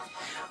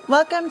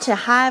Welcome to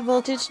High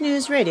Voltage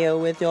News Radio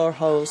with your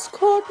host,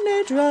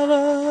 Courtney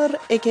Driver,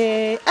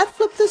 aka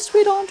Flip the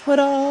Sweet on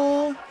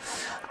Twitter.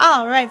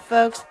 Alright,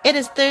 folks, it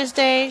is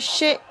Thursday.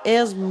 Shit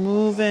is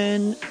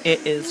moving.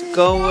 It is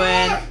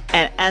going.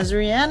 And as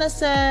Rihanna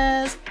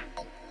says,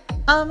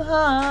 I'm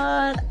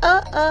hard.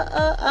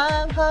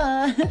 I'm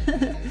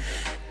hard.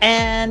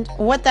 And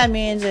what that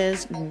means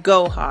is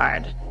go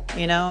hard.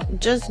 You know,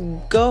 just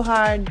go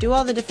hard, do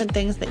all the different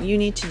things that you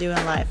need to do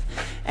in life.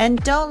 And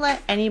don't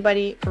let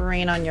anybody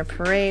rain on your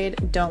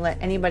parade. Don't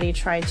let anybody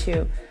try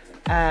to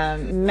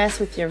mess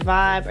with your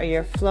vibe or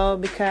your flow,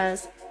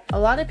 because a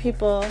lot of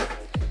people,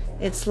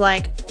 it's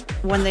like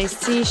when they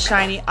see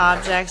shiny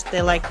objects,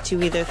 they like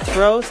to either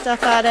throw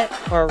stuff at it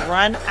or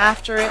run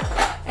after it.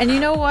 And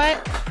you know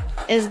what?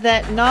 Is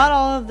that not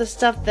all of the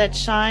stuff that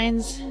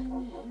shines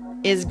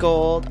is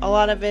gold. A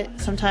lot of it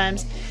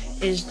sometimes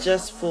is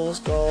just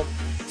fool's gold.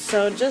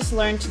 So just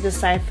learn to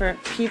decipher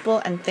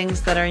people and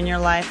things that are in your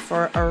life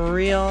for a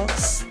real,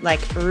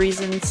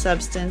 reason,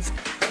 substance.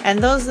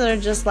 And those that are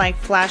just like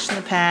flash in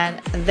the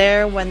pan,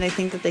 they're when they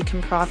think that they can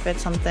profit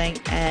something,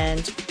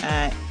 and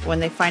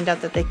when they find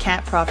out that they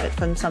can't profit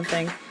from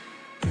something,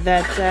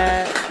 that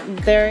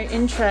their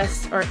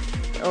interest or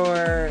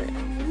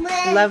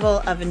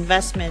level of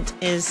investment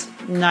is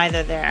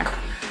neither there.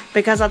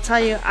 Because I'll tell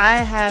you, I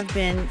have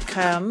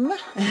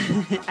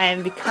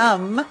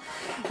become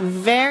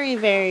very,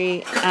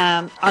 very,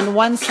 on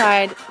one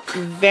side,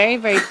 very,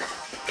 very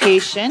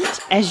patient,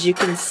 as you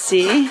can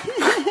see.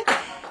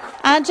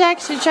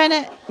 Jax, you're trying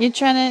to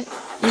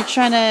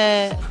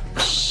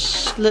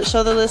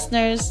show the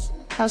listeners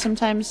how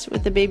sometimes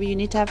with the baby you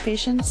need to have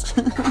patience.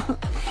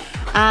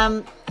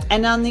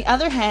 And on the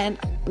other hand,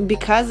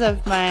 because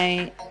of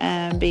my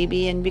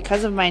baby and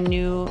because of my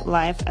new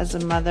life as a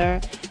mother,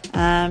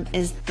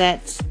 is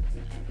that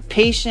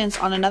patience,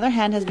 on another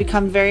hand, has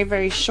become very,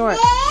 very short.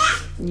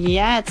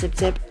 Yeah,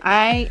 Tip.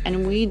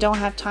 We don't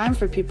have time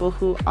for people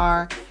who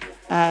are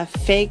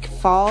fake,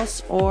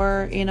 false,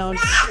 or,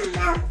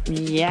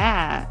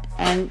 yeah.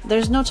 And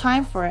there's no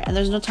time for it, and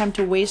there's no time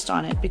to waste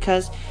on it,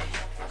 because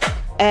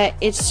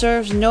it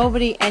serves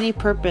nobody any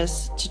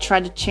purpose to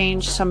try to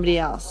change somebody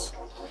else.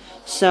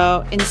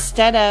 So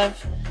instead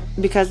of,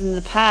 because in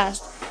the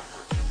past,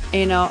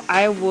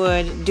 I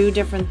would do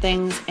different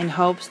things in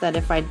hopes that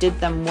if I did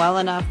them well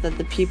enough that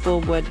the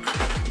people would,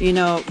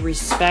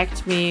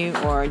 respect me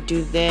or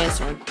do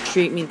this or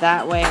treat me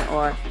that way,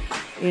 or,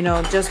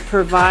 just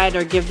provide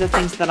or give the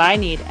things that I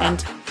need.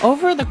 And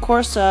over the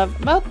course of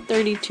about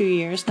 32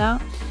 years now,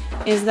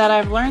 is that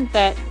I've learned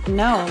that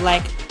no,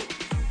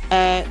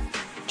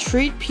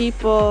 treat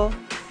people.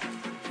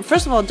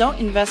 First of all, don't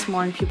invest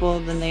more in people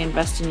than they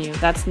invest in you.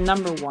 That's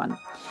number one.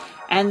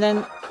 And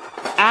then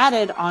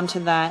added onto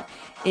that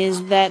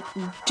is that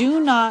do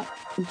not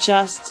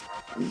just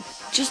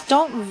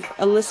don't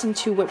listen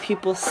to what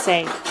people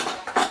say.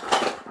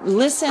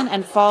 Listen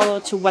and follow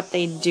to what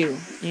they do,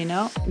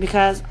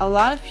 because a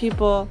lot of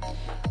people,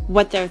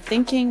 what they're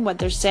thinking, what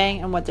they're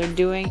saying, and what they're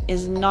doing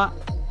is not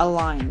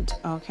aligned,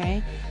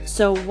 okay?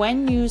 So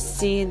when you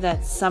see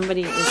that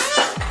somebody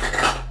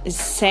is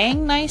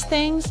saying nice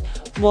things,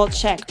 well,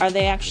 check, are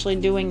they actually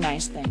doing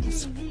nice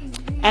things?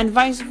 And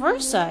vice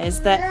versa, is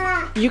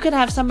that you could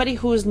have somebody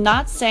who is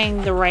not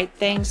saying the right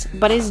things,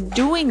 but is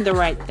doing the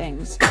right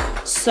things.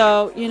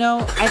 So,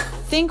 I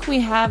think we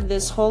have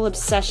this whole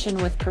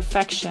obsession with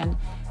perfection,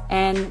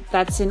 and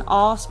that's in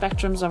all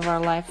spectrums of our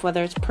life,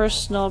 whether it's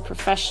personal,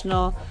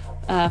 professional,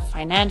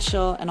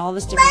 financial, and all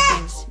these different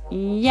things.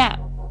 Yeah,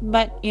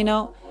 but,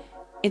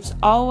 it's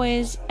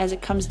always, as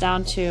it comes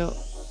down to,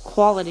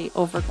 quality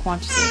over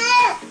quantity.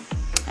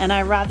 And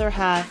I rather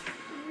have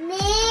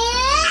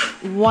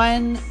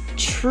one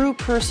true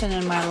person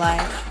in my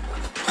life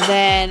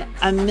than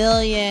a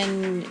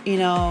million,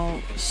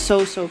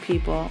 so-so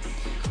people.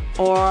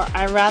 Or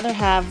I rather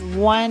have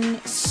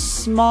one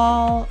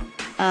small,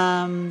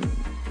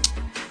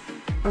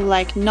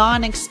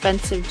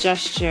 non-expensive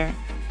gesture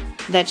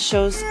that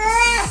shows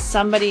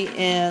somebody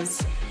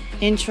is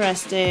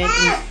interested,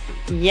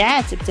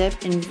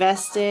 Tip,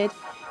 invested,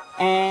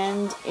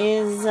 and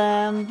is,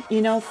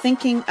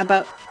 thinking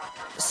about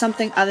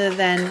something other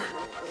than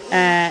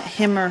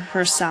him or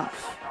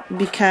herself.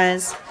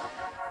 Because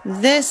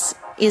this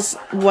is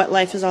what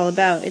life is all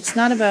about. It's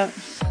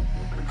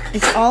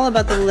all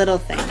about the little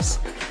things.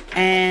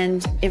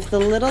 And if the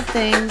little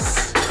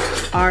things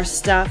are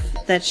stuff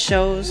that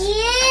shows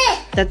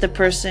that the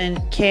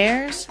person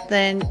cares,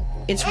 then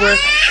it's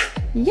worth,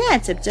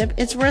 Tip,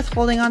 it's worth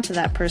holding on to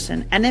that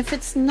person. And if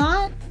it's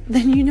not,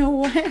 then you know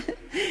what?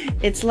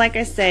 It's like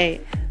I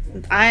say,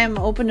 I am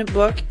open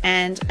book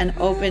and an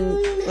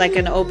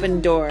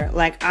open door.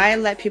 Like, I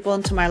let people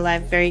into my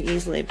life very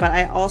easily, but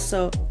I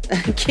also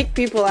kick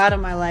people out of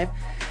my life.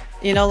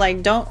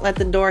 Don't let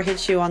the door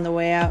hit you on the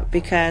way out,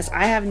 because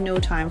I have no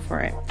time for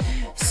it.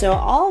 So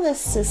all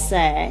this to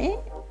say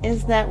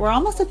is that we're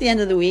almost at the end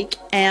of the week,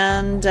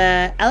 and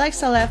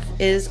LXLF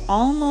is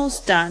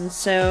almost done.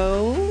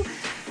 So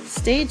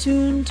stay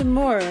tuned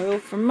tomorrow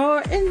for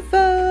more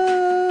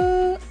info.